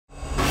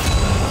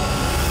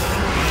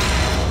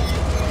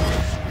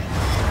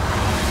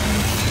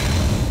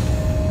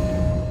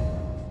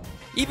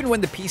Even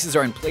when the pieces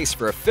are in place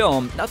for a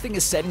film, nothing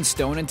is set in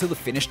stone until the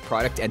finished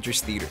product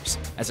enters theaters.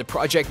 As a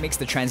project makes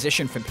the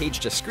transition from page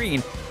to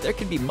screen, there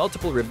can be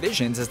multiple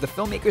revisions as the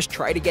filmmakers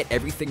try to get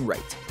everything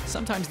right.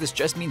 Sometimes this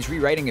just means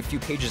rewriting a few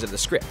pages of the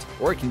script,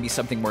 or it can be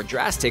something more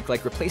drastic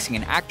like replacing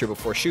an actor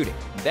before shooting.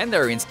 Then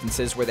there are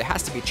instances where there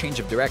has to be a change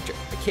of director,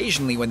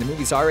 occasionally when the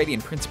movie's already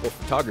in principal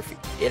photography.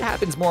 It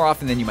happens more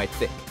often than you might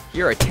think.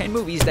 Here are 10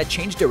 movies that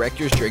changed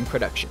directors during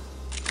production.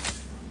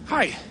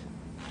 Hi,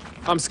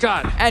 I'm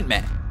Scott.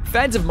 Ant-Man.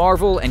 Fans of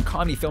Marvel and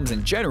comedy films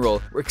in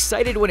general were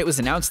excited when it was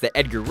announced that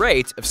Edgar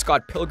Wright, of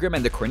Scott Pilgrim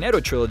and the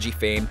Cornetto trilogy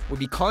fame, would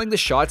be calling the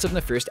shots of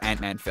the first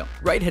Ant-Man film.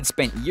 Wright had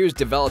spent years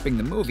developing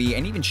the movie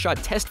and even shot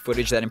test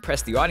footage that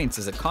impressed the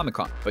audiences at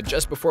Comic-Con. But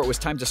just before it was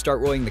time to start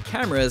rolling the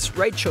cameras,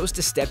 Wright chose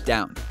to step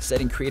down,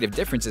 citing creative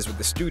differences with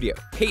the studio.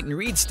 Peyton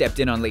Reed stepped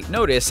in on late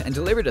notice and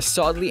delivered a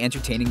solidly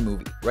entertaining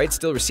movie. Wright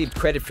still received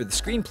credit for the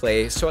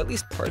screenplay, so at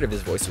least part of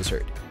his voice was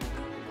heard.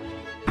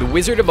 The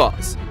Wizard of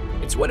Oz.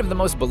 It's one of the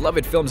most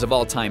beloved films of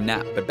all time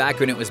now, but back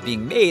when it was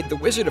being made, The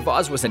Wizard of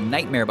Oz was a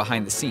nightmare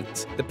behind the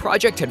scenes. The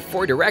project had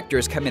 4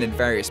 directors come in at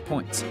various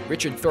points.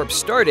 Richard Thorpe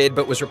started,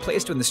 but was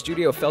replaced when the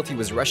studio felt he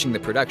was rushing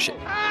the production.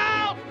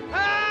 Help!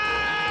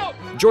 Help!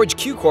 George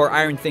Cukor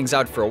ironed things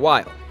out for a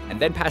while, and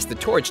then passed the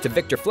torch to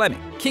Victor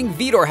Fleming. King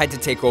Vidor had to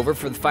take over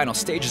for the final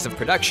stages of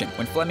production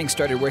when Fleming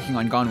started working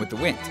on Gone with the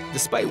Wind.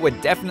 Despite what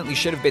definitely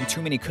should have been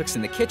too many cooks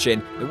in the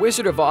kitchen, The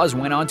Wizard of Oz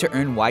went on to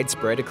earn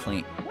widespread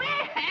acclaim.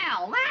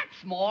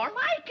 More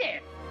like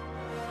it.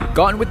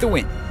 Gone with the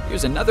Wind.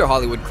 Here's another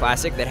Hollywood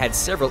classic that had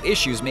several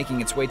issues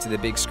making its way to the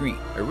big screen.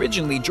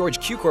 Originally, George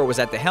Cukor was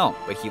at the helm,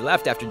 but he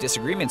left after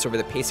disagreements over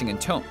the pacing and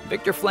tone.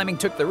 Victor Fleming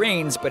took the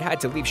reins, but had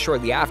to leave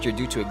shortly after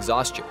due to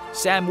exhaustion.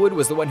 Sam Wood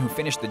was the one who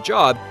finished the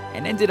job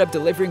and ended up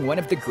delivering one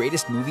of the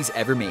greatest movies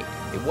ever made.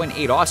 It won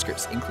 8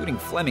 Oscars, including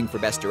Fleming for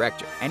Best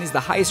Director, and is the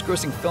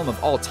highest-grossing film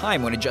of all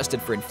time when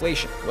adjusted for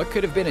inflation. What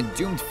could have been a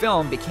doomed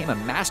film became a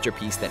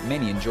masterpiece that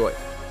many enjoyed.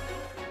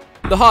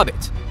 The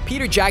Hobbit.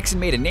 Peter Jackson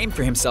made a name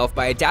for himself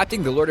by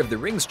adapting the Lord of the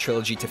Rings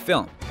trilogy to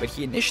film, but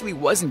he initially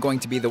wasn't going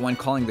to be the one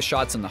calling the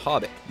shots on The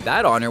Hobbit.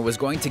 That honor was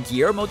going to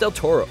Guillermo del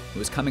Toro, who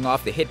was coming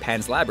off the hit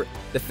Pan's Labyrinth.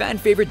 The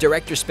fan-favorite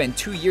director spent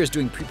 2 years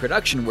doing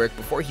pre-production work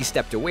before he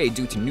stepped away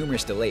due to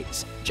numerous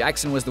delays.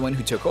 Jackson was the one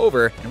who took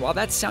over, and while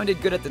that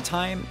sounded good at the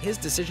time, his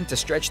decision to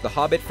stretch The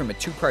Hobbit from a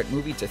 2-part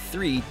movie to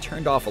 3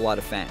 turned off a lot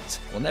of fans.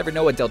 We'll never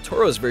know what del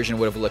Toro's version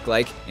would have looked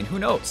like, and who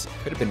knows,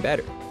 could have been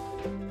better.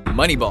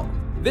 Moneyball.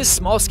 This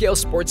small-scale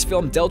sports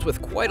film dealt with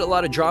quite a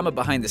lot of drama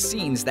behind the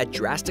scenes that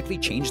drastically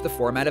changed the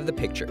format of the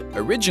picture.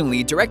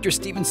 Originally, director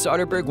Steven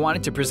Soderbergh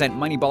wanted to present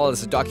Moneyball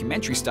as a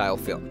documentary-style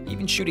film,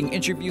 even shooting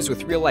interviews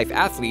with real-life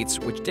athletes,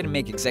 which didn't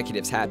make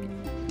executives happy.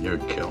 You're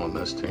killing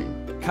this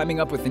team. Coming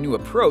up with a new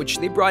approach,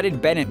 they brought in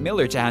Bennett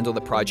Miller to handle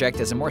the project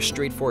as a more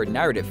straightforward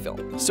narrative film.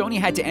 Sony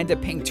had to end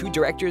up paying 2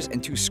 directors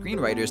and 2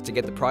 screenwriters to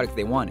get the product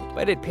they wanted,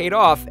 but it paid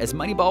off as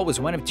Moneyball was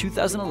one of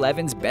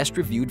 2011's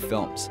best-reviewed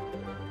films.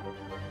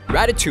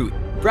 Ratatouille.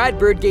 Brad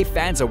Bird gave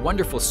fans a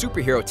wonderful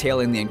superhero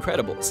tale in The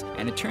Incredibles,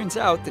 and it turns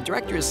out the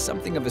director is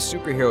something of a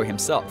superhero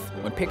himself.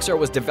 When Pixar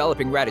was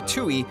developing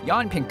Ratatouille,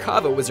 Jan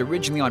Pinkava was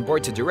originally on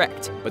board to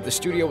direct, but the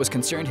studio was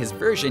concerned his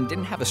version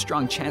didn't have a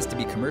strong chance to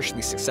be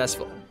commercially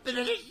successful.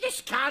 This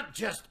can't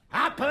just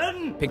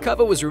happen!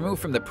 Pinkava was removed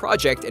from the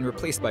project and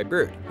replaced by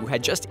Bird, who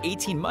had just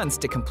 18 months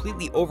to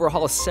completely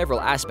overhaul several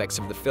aspects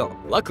of the film.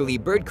 Luckily,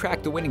 Bird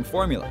cracked the winning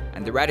formula,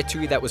 and the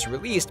Ratatouille that was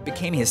released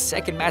became his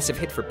second massive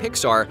hit for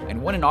Pixar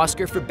and won an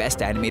Oscar for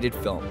Best Animated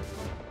Film.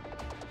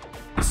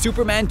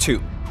 Superman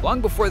 2. Long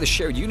before the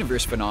shared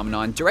universe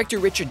phenomenon, director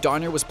Richard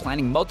Donner was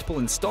planning multiple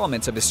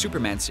installments of his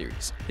Superman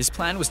series. His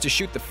plan was to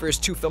shoot the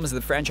first 2 films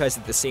of the franchise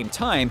at the same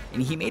time,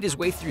 and he made his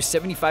way through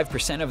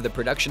 75% of the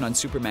production on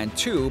Superman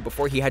 2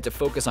 before he had to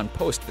focus on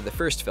post for the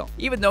first film.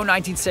 Even though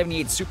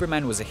 1978's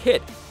Superman was a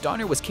hit,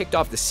 Donner was kicked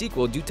off the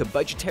sequel due to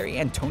budgetary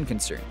and tone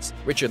concerns.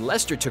 Richard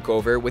Lester took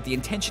over with the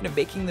intention of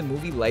making the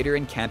movie lighter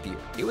and campier.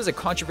 It was a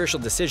controversial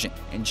decision,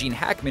 and Gene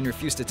Hackman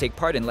refused to take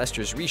part in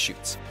Lester's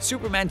reshoots.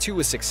 Superman 2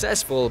 was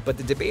successful, but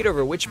the debate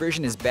over which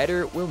version is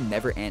better will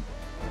never end.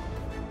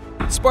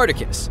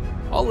 Spartacus.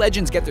 All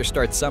legends get their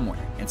start somewhere,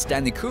 and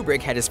Stanley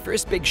Kubrick had his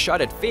first big shot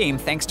at fame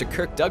thanks to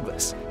Kirk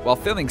Douglas. While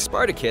filming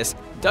Spartacus,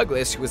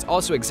 Douglas, who was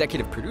also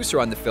executive producer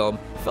on the film,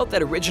 felt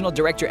that original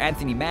director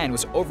Anthony Mann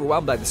was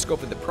overwhelmed by the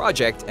scope of the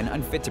project and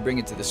unfit to bring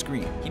it to the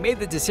screen. He made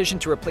the decision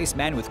to replace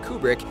Mann with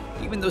Kubrick,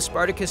 even though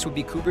Spartacus would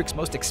be Kubrick's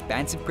most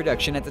expansive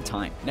production at the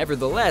time.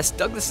 Nevertheless,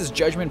 Douglas's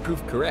judgment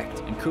proved correct,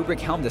 and Kubrick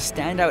helmed a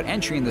standout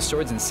entry in the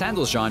swords and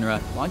sandals genre,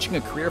 launching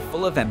a career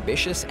full of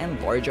ambitious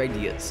and large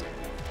ideas.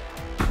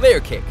 Layer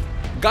Cake.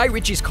 Guy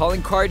Ritchie's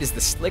calling card is the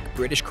slick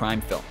British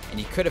crime film, and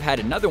he could have had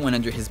another one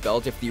under his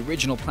belt if the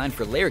original plan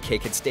for Layer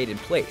Cake had stayed in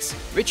place.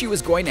 Ritchie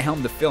was going to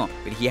helm the film,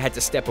 but he had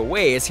to step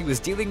away as he was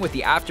dealing with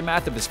the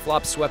aftermath of his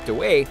flop Swept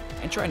Away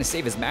and trying to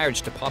save his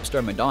marriage to pop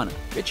star Madonna.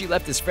 Ritchie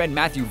left his friend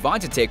Matthew Vaughn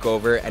to take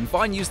over, and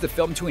Vaughn used the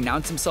film to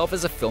announce himself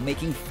as a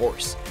filmmaking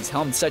force. He's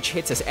helmed such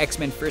hits as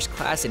X-Men First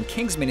Class and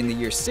Kingsman in the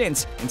years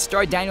since, and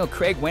star Daniel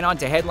Craig went on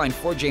to headline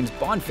 4 James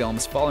Bond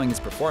films following his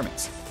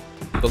performance.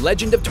 The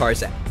Legend of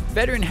Tarzan.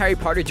 Veteran Harry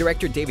Potter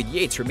director David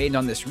Yates remained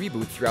on this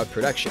reboot throughout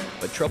production,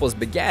 but troubles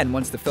began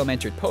once the film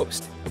entered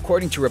post.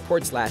 According to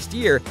reports last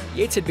year,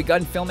 Yates had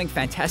begun filming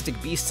Fantastic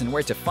Beasts and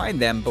Where to Find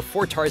Them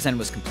before Tarzan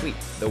was complete.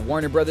 Though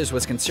Warner Brothers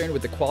was concerned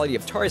with the quality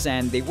of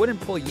Tarzan, they wouldn't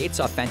pull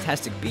Yates off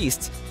Fantastic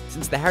Beasts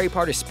since the Harry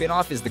Potter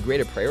spin-off is the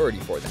greater priority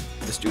for them.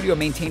 The studio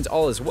maintains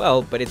all as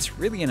well, but it's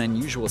really an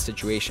unusual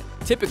situation.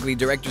 Typically,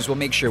 directors will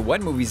make sure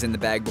one movie's in the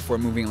bag before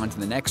moving on to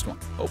the next one.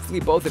 Hopefully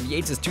both of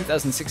Yates'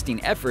 2016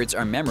 efforts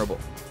are memorable.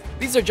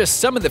 These are just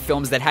some of the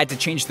films that had to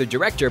change their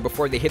director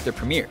before they hit their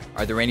premiere.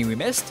 Are there any we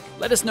missed?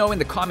 Let us know in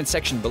the comment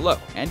section below,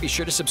 and be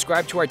sure to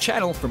subscribe to our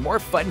channel for more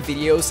fun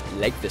videos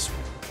like this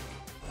one.